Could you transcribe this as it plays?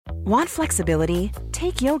Want flexibility?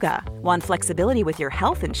 Take yoga. Want flexibility with your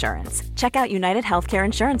health insurance? Check out United Healthcare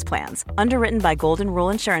Insurance Plans. Underwritten by Golden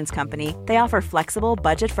Rule Insurance Company, they offer flexible,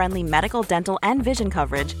 budget-friendly medical, dental, and vision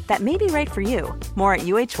coverage that may be right for you. More at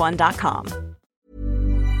uh1.com.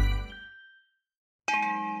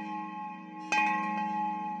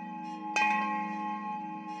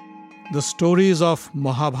 The Stories of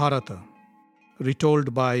Mahabharata,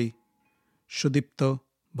 retold by Sudipta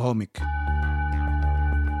Bhaumik.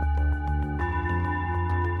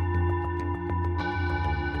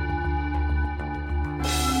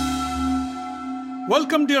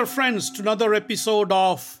 Welcome, dear friends, to another episode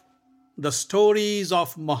of The Stories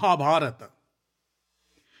of Mahabharata.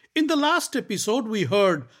 In the last episode, we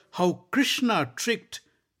heard how Krishna tricked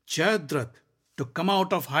Jayadratha to come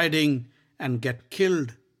out of hiding and get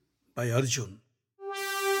killed by Arjun.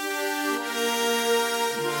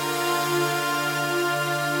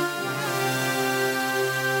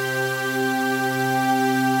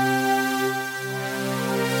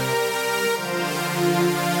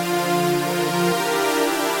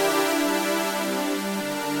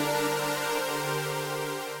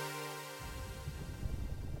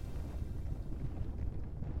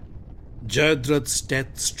 Jayadratha's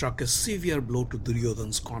death struck a severe blow to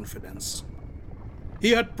Duryodhana's confidence.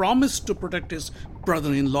 He had promised to protect his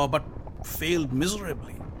brother-in-law but failed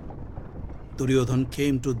miserably. Duryodhana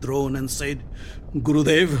came to Drona and said,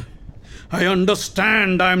 "Gurudev, I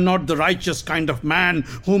understand I am not the righteous kind of man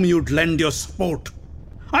whom you'd lend your support.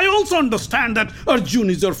 I also understand that Arjun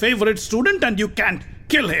is your favorite student and you can't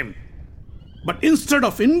kill him. But instead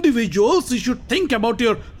of individuals, you should think about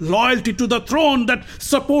your loyalty to the throne that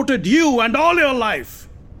supported you and all your life.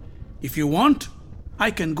 If you want,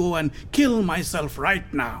 I can go and kill myself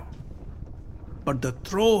right now. But the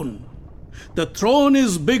throne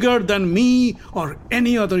is bigger than me or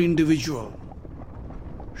any other individual.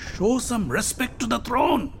 Show some respect to the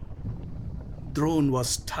throne." Drona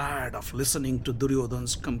was tired of listening to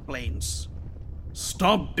Duryodhana's complaints.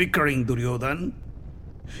 "Stop bickering, Duryodhana.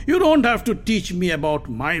 You don't have to teach me about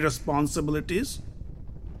my responsibilities.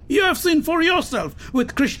 You have seen for yourself,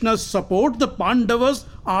 with Krishna's support, the Pandavas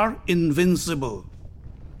are invincible.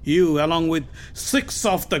 You, along with 6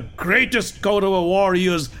 of the greatest Kaurava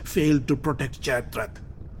warriors, failed to protect Jayadratha.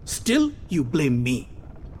 Still, you blame me.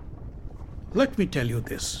 Let me tell you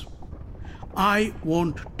this. I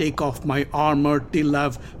won't take off my armor till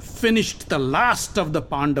I've finished the last of the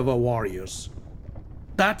Pandava warriors.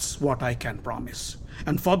 That's what I can promise.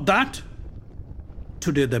 And for that,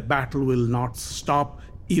 today the battle will not stop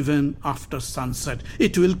even after sunset.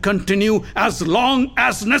 It will continue as long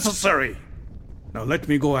as necessary. Now let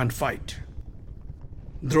me go and fight."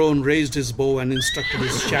 Drona raised his bow and instructed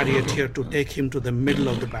his charioteer to take him to the middle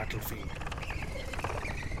of the battlefield.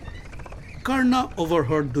 Karna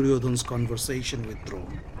overheard Duryodhana's conversation with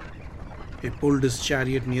Drona. He pulled his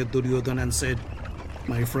chariot near Duryodhana and said,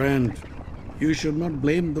 "My friend, you should not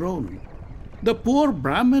blame Drona. The poor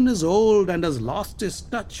Brahmin is old and has lost his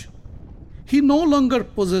touch. He no longer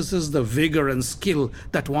possesses the vigor and skill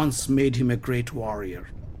that once made him a great warrior.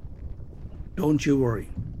 Don't you worry.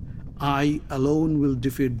 I alone will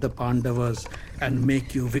defeat the Pandavas and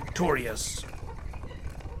make you victorious."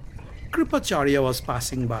 Kripacharya was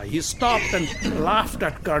passing by. He stopped and laughed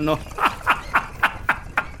at Karna.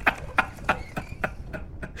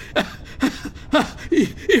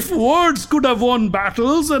 "If words could have won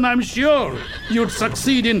battles, then I'm sure you'd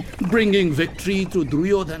succeed in bringing victory to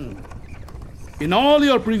Duryodhana. In all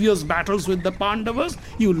your previous battles with the Pandavas,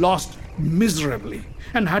 you lost miserably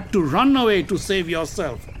and had to run away to save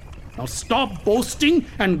yourself. Now stop boasting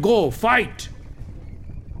and go fight."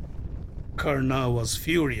 Karna was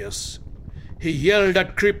furious. He yelled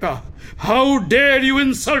at Kripa, "How dare you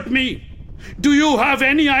insult me? Do you have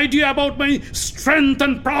any idea about my strength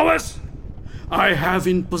and prowess? I have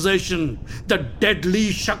in possession the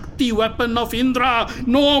deadly Shakti weapon of Indra.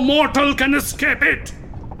 No mortal can escape it.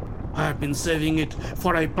 I have been saving it,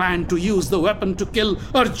 for I plan to use the weapon to kill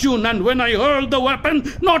Arjun, and when I hurl the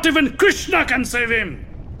weapon, not even Krishna can save him.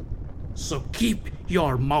 So keep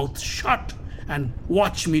your mouth shut and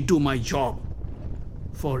watch me do my job.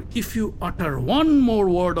 For if you utter one more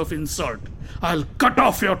word of insult, I'll cut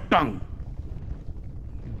off your tongue."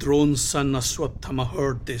 Drona's son Aswathama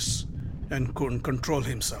heard this and couldn't control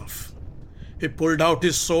himself. He pulled out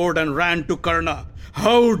his sword and ran to Karna.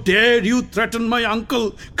 "How dare you threaten my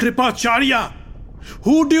uncle Kripacharya?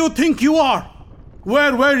 Who do you think you are?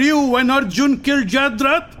 Where were you when Arjun killed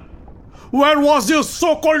Jayadratha? Where was your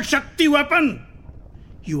so-called Shakti weapon?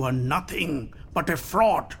 You are nothing but a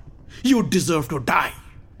fraud. You deserve to die."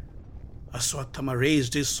 Aswathama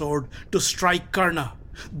raised his sword to strike Karna,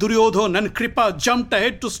 Duryodhan and Kripa jumped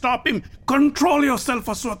ahead to stop him. "Control yourself,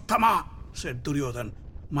 Ashwatthama," said Duryodhan.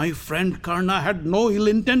 "My friend Karna had no ill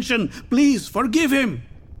intention. Please forgive him."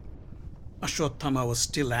 Ashwatthama was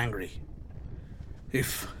still angry.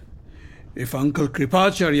 If Uncle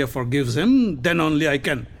Kripacharya forgives him, then only I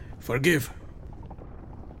can forgive."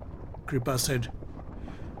 Kripa said,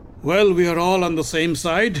 "Well, we are all on the same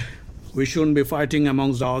side. We shouldn't be fighting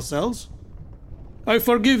amongst ourselves. I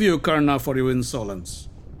forgive you, Karna, for your insolence.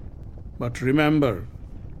 But remember,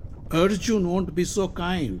 Arjun won't be so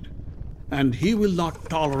kind, and he will not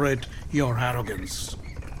tolerate your arrogance."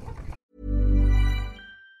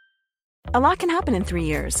 A lot can happen in 3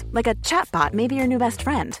 years, like a chatbot may be your new best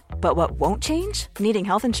friend. But what won't change? Needing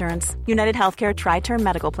health insurance. United Healthcare Tri-Term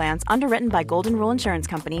Medical Plans, underwritten by Golden Rule Insurance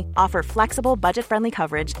Company, offer flexible, budget-friendly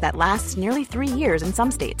coverage that lasts nearly 3 years in some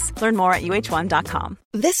states. Learn more at uh1.com.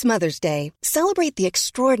 This Mother's Day, celebrate the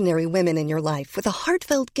extraordinary women in your life with a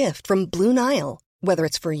heartfelt gift from Blue Nile. Whether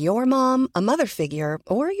it's for your mom, a mother figure,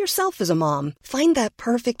 or yourself as a mom, find that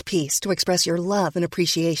perfect piece to express your love and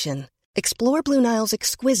appreciation. Explore Blue Nile's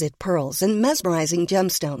exquisite pearls and mesmerizing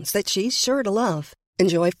gemstones that she's sure to love.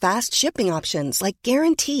 Enjoy fast shipping options like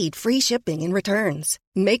guaranteed free shipping and returns.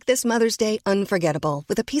 Make this Mother's Day unforgettable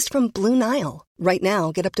with a piece from Blue Nile. Right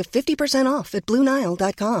now, get up to 50% off at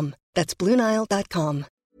BlueNile.com. That's BlueNile.com.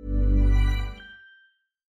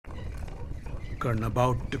 Karna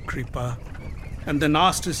bowed to Kripa and then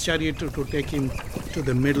asked his charioteer to take him to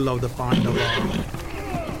the middle of the Pandava army.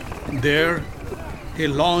 There, he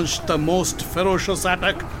launched the most ferocious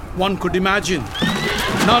attack one could imagine.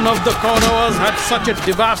 None of the Kauravas had such a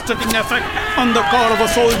devastating effect on the Kaurava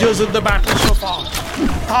soldiers in the battle so far.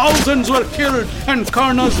 Thousands were killed, and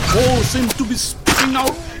Karna's bow seemed to be spitting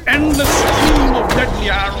out endless stream of deadly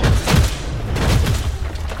arrows.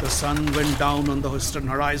 The sun went down on the western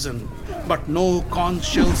horizon, but no conch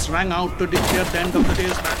shells rang out to declare the end of the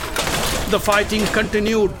day's battle. The fighting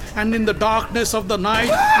continued, and in the darkness of the night,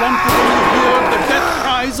 one could only hear the death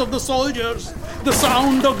cries of the soldiers, the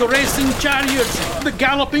sound of the racing chariots, the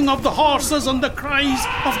galloping of the horses, and the cries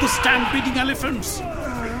of the stampeding elephants.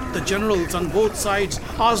 The generals on both sides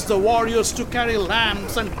asked the warriors to carry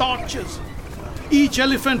lamps and torches. Each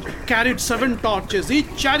elephant carried 7 torches,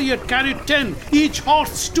 each chariot carried 10, each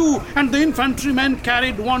horse 2, and the infantrymen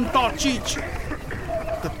carried 1 torch each.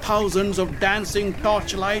 The thousands of dancing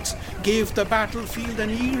torchlights gave the battlefield an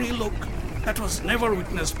eerie look that was never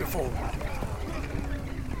witnessed before.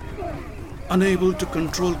 Unable to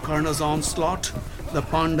control Karna's onslaught, the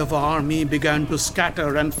Pandava army began to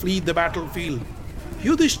scatter and flee the battlefield.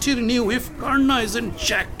 Yudhishthir knew if Karna isn't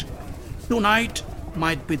checked, tonight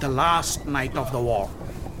might be the last night of the war.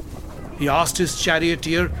 He asked his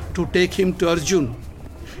charioteer to take him to Arjun.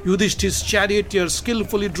 Yudhishthir's charioteer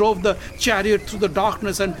skillfully drove the chariot through the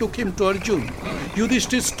darkness and took him to Arjun.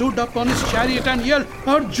 Yudhishthir stood up on his chariot and yelled,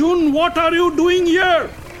 "Arjun, what are you doing here?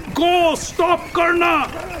 Go, stop Karna!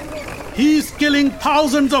 He's killing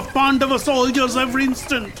thousands of Pandava soldiers every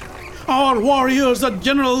instant. Our warriors and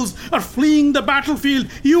generals are fleeing the battlefield.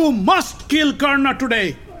 You must kill Karna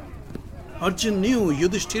today." Arjun knew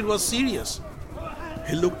Yudhishthir was serious.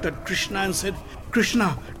 He looked at Krishna and said,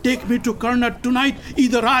 "Krishna, take me to Karna tonight.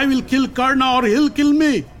 Either I will kill Karna or he'll kill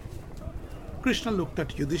me." Krishna looked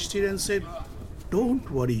at Yudhishthir and said, "Don't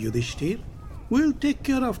worry, Yudhishthir. We'll take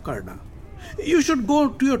care of Karna. You should go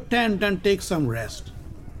to your tent and take some rest."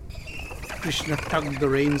 Krishna tugged the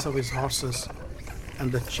reins of his horses,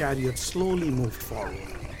 and the chariot slowly moved forward.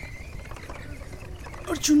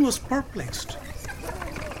 Arjun was perplexed.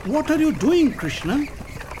 "What are you doing, Krishna?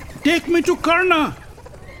 Take me to Karna."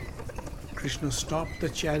 Krishna stopped the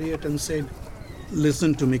chariot and said,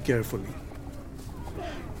 "Listen to me carefully.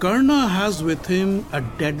 Karna has with him a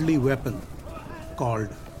deadly weapon called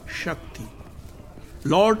Shakti.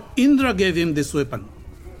 Lord Indra gave him this weapon.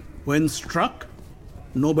 When struck,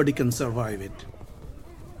 nobody can survive it.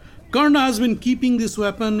 Karna has been keeping this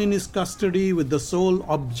weapon in his custody with the sole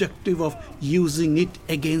objective of using it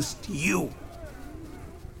against you.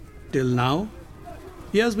 Till now,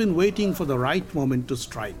 he has been waiting for the right moment to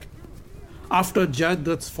strike. After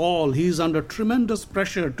Jayadratha's fall, he is under tremendous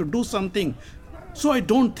pressure to do something, so I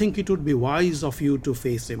don't think it would be wise of you to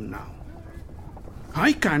face him now."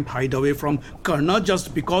 "I can't hide away from Karna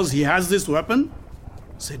just because he has this weapon,"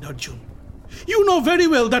 said Arjun. "You know very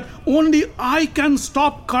well that only I can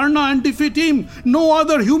stop Karna and defeat him. No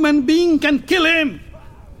other human being can kill him."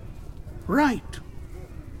 "Right.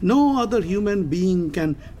 No other human being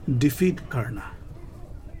can defeat Karna.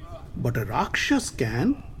 But a Rakshas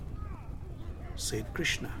can," said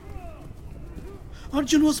Krishna.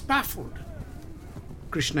 Arjun was baffled.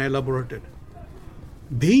 Krishna elaborated.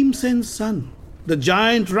 Bhimsen's son, the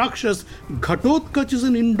giant Rakshas Ghatotkach, is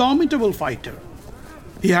an indomitable fighter.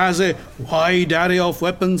 He has a wide array of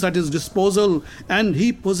weapons at his disposal and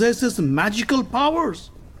he possesses magical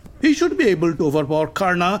powers. He should be able to overpower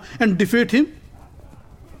Karna and defeat him.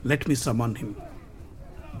 Let me summon him.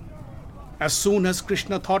 As soon as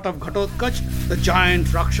Krishna thought of Ghatotkach, the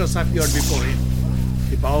giant Rakshas appeared before him.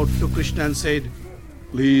 He bowed to Krishna and said,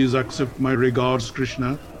 "Please accept my regards,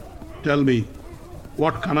 Krishna. Tell me,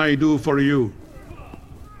 what can I do for you?"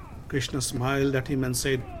 Krishna smiled at him and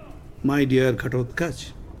said, "My dear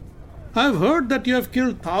Ghatotkach, I have heard that you have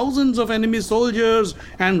killed thousands of enemy soldiers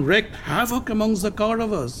and wreaked havoc amongst the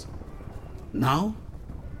Kauravas. Now,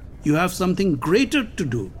 you have something greater to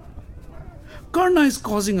do. Karna is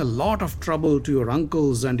causing a lot of trouble to your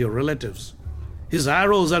uncles and your relatives. His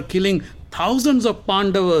arrows are killing thousands of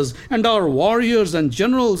Pandavas, and our warriors and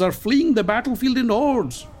generals are fleeing the battlefield in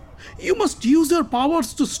hordes. You must use your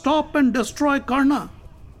powers to stop and destroy Karna.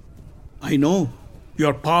 I know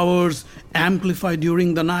your powers amplify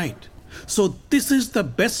during the night, so this is the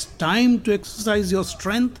best time to exercise your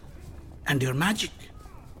strength and your magic."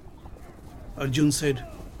 Arjun said,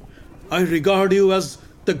 "I regard you as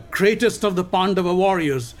the greatest of the Pandava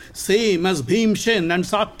warriors, same as Bhimsen and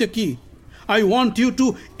Satyaki. I want you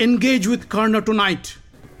to engage with Karna tonight.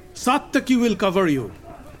 Satyaki will cover you."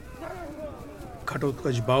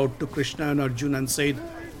 Ghatotkach bowed to Krishna and Arjun and said,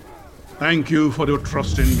 "Thank you for your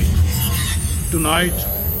trust in me. Tonight,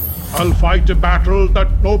 I'll fight a battle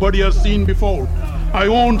that nobody has seen before. I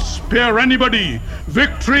won't spare anybody.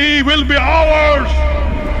 Victory will be ours."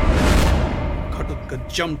 Ghatotkach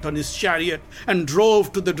jumped on his chariot and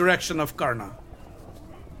drove to the direction of Karna.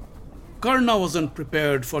 Karna wasn't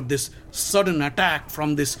prepared for this sudden attack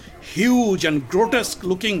from this huge and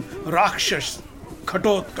grotesque-looking Rakshas,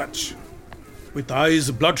 Ghatotkach. With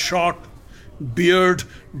eyes bloodshot, beard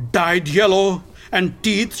dyed yellow, and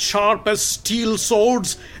teeth sharp as steel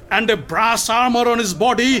swords, and a brass armor on his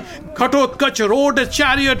body, Ghatotkach rode a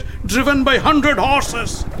chariot driven by 100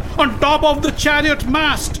 horses. On top of the chariot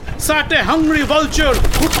mast sat a hungry vulture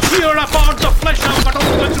who tear apart the flesh of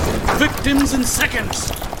Ghatotkach's victims in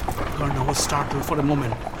seconds. Karna was startled for a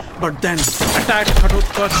moment, but then attacked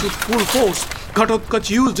Ghatotkach with full force. Ghatotkach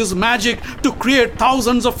used his magic to create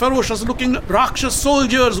thousands of ferocious-looking Rakshas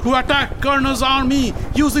soldiers who attacked Karna's army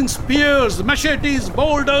using spears, machetes,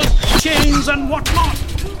 boulders, chains, and whatnot.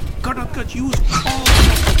 Ghatotkach used all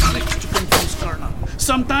sorts of tricks to confuse Karna.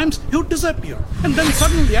 Sometimes he would disappear and then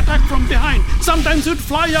suddenly attack from behind. Sometimes he would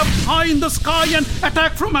fly up high in the sky and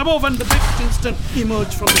attack from above, and the next instant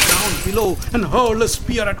emerge from the ground below and hurl a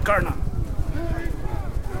spear at Karna.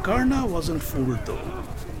 Karna wasn't fooled though.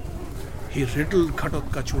 He riddled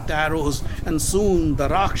Ghatotkach with arrows, and soon the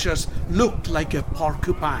Rakshas looked like a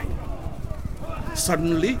porcupine.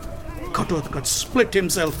 Suddenly, Ghatotkach split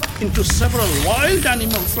himself into several wild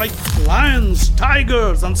animals like lions,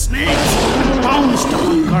 tigers, and snakes, and pounced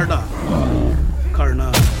upon Karna.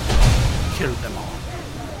 Karna killed them all.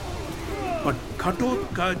 But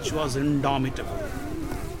Ghatotkach was indomitable.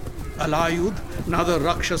 Alayud, another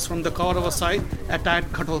Rakshas from the Kaurava side,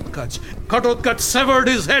 attacked Ghatotkach. Ghatotkach severed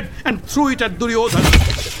his head and threw it at Duryodhana.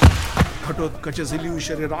 Ghatotkach's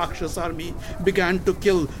illusory Rakshas army began to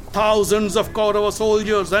kill thousands of Kaurava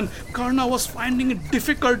soldiers, and Karna was finding it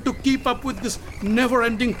difficult to keep up with these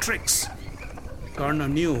never-ending tricks. Karna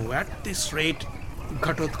knew at this rate,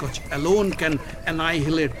 Ghatotkach alone can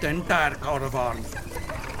annihilate the entire Kaurava army.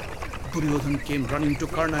 Duryodhana came running to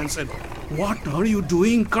Karna and said, "What are you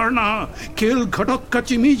doing, Karna? Kill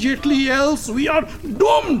Ghatotkach immediately, else we are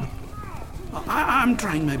doomed." I'm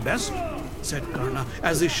trying my best," said Karna,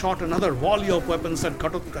 as he shot another volley of weapons at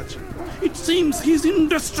Ghatotkach. "It seems he's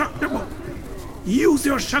indestructible." "Use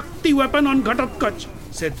your Shakti weapon on Ghatotkach,"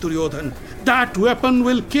 said Duryodhana. "That weapon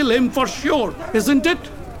will kill him for sure, isn't it?"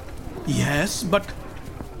 "Yes, but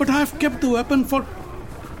I have kept the weapon for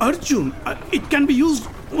Arjun. It can be used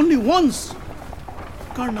only once."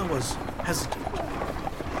 Karna was hesitant.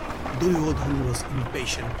 Duryodhana was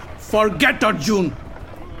impatient. "Forget Arjun.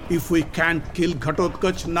 If we can't kill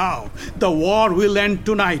Ghatotkach now, the war will end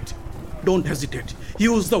tonight. Don't hesitate.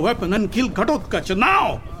 Use the weapon and kill Ghatotkach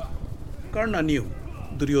now." Karna knew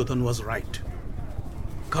Duryodhana was right.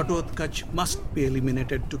 Ghatotkach must be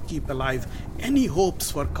eliminated to keep alive any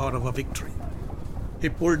hopes for Kaurava victory. He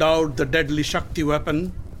pulled out the deadly Shakti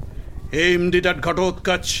weapon, aimed it at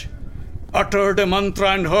Ghatotkach, uttered a mantra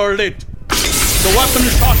and hurled it. The weapon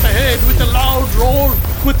shot ahead with a loud roar,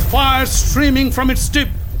 with fire streaming from its tip,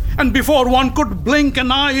 and before one could blink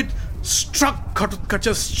an eye, it struck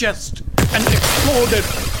Ghatotkach's chest and exploded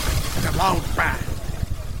with a loud bang.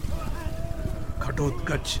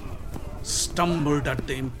 Ghatotkach stumbled at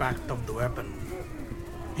the impact of the weapon.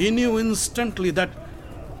 He knew instantly that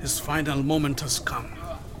his final moment has come.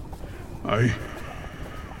 I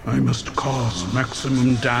must cause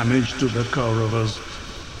maximum damage to the Kauravas,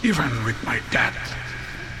 even with my death.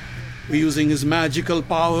 Using his magical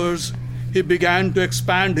powers, he began to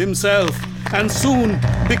expand himself and soon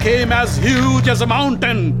became as huge as a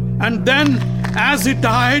mountain. And then, as he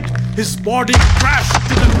died, his body crashed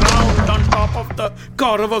to the ground on top of the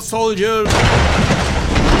Kaurava soldiers,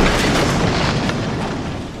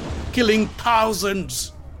 killing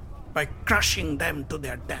thousands by crushing them to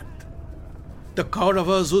their death. The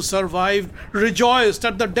Kauravas who survived rejoiced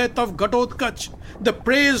at the death of Ghatotkach. They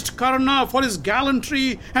praised Karna for his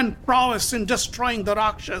gallantry and prowess in destroying the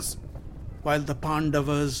Rakshas, while the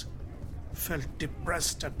Pandavas felt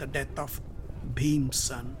depressed at the death of Bhim's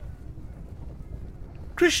son.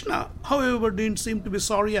 Krishna, however, didn't seem to be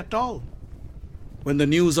sorry at all. When the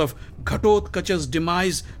news of Ghatotkach's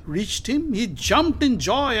demise reached him, he jumped in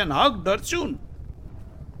joy and hugged Arjun.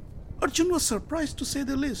 Arjun was surprised, to say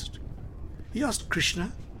the least. He asked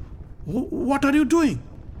Krishna, "What are you doing?"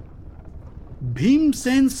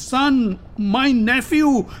 "Bhimsen's son, my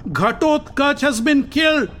nephew, Ghatotkach, has been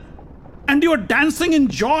killed, and you are dancing in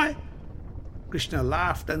joy?" Krishna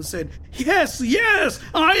laughed and said, Yes,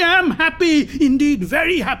 I am happy, indeed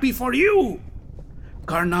very happy for you.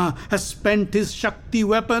 Karna has spent his Shakti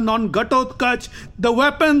weapon on Ghatotkach, the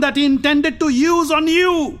weapon that he intended to use on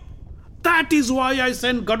you. That is why I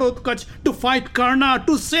sent Ghatotkach to fight Karna,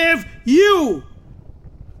 to save you.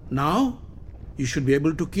 Now, you should be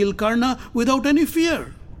able to kill Karna without any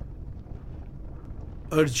fear.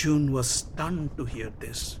 Arjun was stunned to hear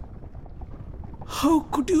this. How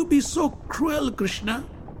could you be so cruel, Krishna?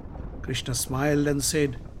 Krishna smiled and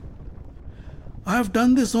said, I have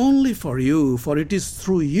done this only for you, for it is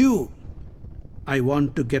through you I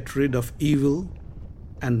want to get rid of evil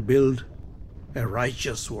and build a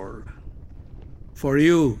righteous world. For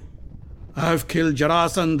you, I have killed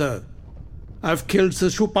Jarasandha, I have killed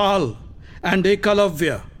Shishupal and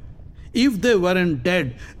Ekalavya. If they weren't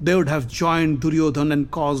dead, they would have joined Duryodhana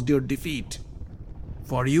and caused your defeat.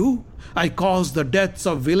 For you, I caused the deaths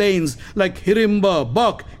of villains like Hirimba,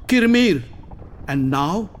 Bak, Kirmir, and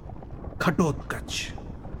now Ghatotkach.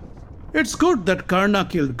 It's good that Karna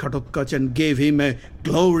killed Ghatotkach and gave him a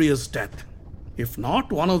glorious death. If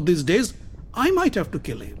not, one of these days, I might have to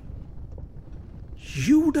kill him.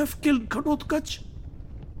 You would have killed Ghatotkach?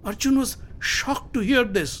 Arjun was shocked to hear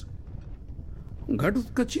this.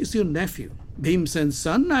 Ghatotkach is your nephew, Bhimsen's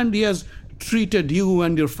son, and he has treated you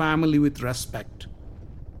and your family with respect.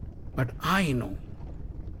 But I know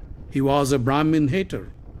he was a Brahmin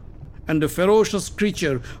hater and a ferocious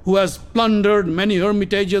creature who has plundered many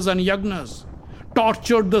hermitages and yagnas,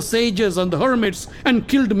 tortured the sages and the hermits, and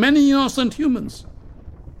killed many innocent humans.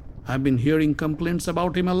 I've been hearing complaints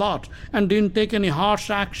about him a lot and didn't take any harsh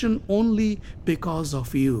action only because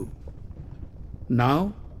of you.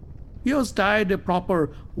 Now, he has died a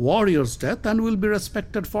proper warrior's death and will be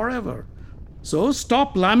respected forever. So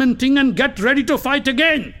stop lamenting and get ready to fight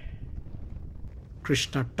again.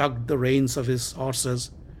 Krishna tugged the reins of his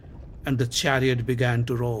horses and the chariot began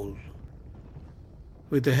to roll.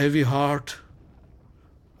 With a heavy heart,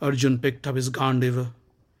 Arjun picked up his Gandiva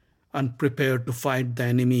and prepared to fight the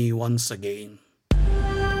enemy once again.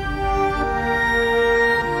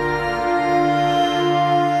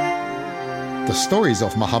 The Stories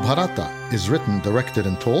of Mahabharata is written, directed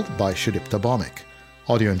and told by Sudipta Bhawmik.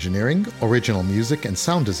 Audio engineering, original music and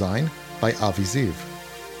sound design by Avi Ziv.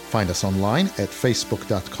 Find us online at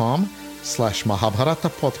facebook.com/Mahabharata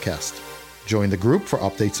podcast. Join the group for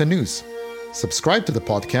updates and news. Subscribe to the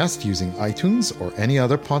podcast using iTunes or any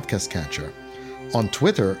other podcast catcher. On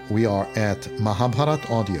Twitter, we are at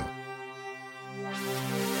Mahabharat Audio.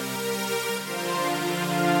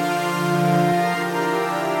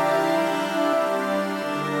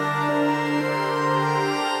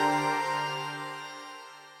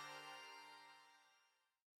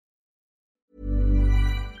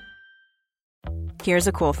 Here's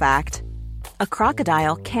a cool fact. A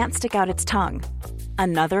crocodile can't stick out its tongue.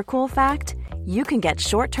 Another cool fact, you can get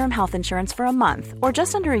short-term health insurance for a month or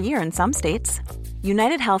just under a year in some states.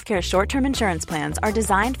 United Healthcare short-term insurance plans are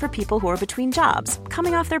designed for people who are between jobs,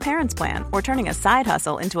 coming off their parents' plan, or turning a side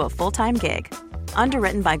hustle into a full-time gig.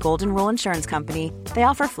 Underwritten by Golden Rule Insurance Company, they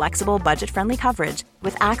offer flexible, budget-friendly coverage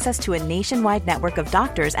with access to a nationwide network of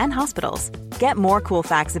doctors and hospitals. Get more cool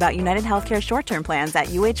facts about United Healthcare short-term plans at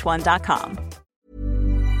uh1.com.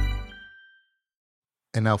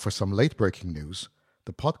 And now for some late-breaking news.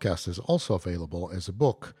 The podcast is also available as a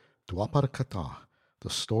book, Dwapar Katha, The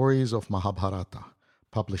Stories of Mahabharata,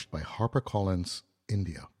 published by HarperCollins,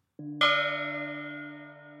 India.